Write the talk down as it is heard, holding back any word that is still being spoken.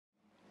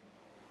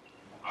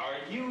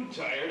you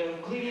tired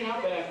of cleaning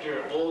up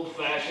after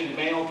old-fashioned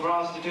male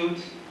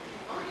prostitutes?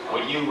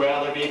 Would you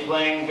rather be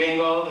playing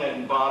bingo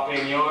than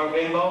bopping your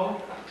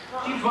bimbo?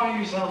 Do you find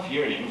yourself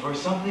yearning for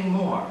something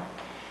more?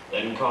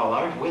 Then call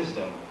Art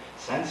Wisdom,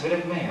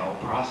 Sensitive Male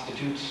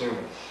Prostitute Service.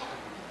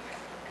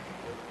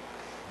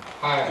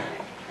 Hi,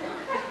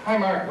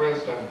 I'm Art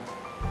Wisdom.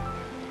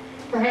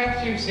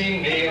 Perhaps you've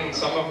seen me and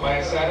some of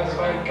my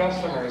satisfied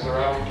customers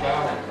around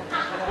town.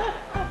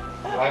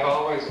 I've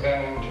always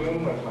been in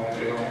tune with my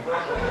feelings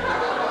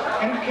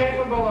and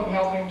capable of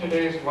helping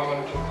today's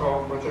woman to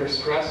cope with her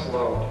stress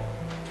load,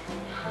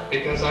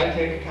 because I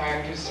take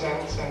time to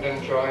sense and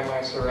enjoy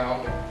my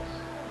surroundings,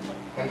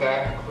 and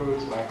that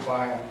includes my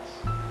clients.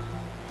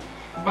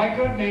 My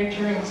good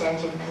nature and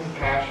sense of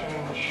compassion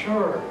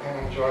ensure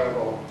an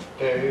enjoyable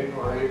day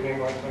or evening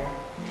with me.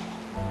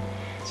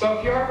 So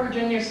if your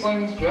Virginia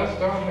Slims just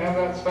don't have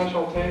that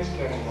special taste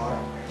anymore,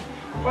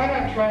 why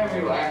not try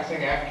a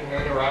relaxing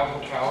afternoon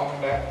around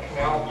town at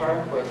Canal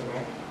Park with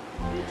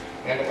me?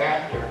 And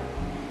after,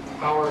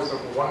 hours of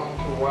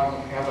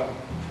one-to-one heaven.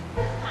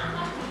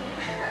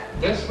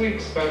 This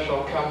week's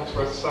special comes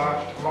with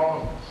soft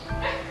moans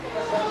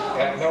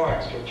at no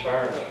extra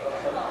charge.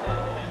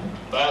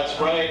 That's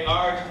right,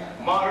 Art.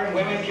 Modern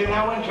women can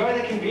now enjoy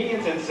the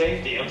convenience and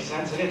safety of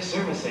sensitive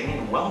servicing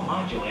in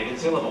well-modulated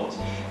syllables.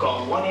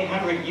 Call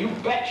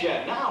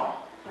 1-800-YOU-BETCHA now.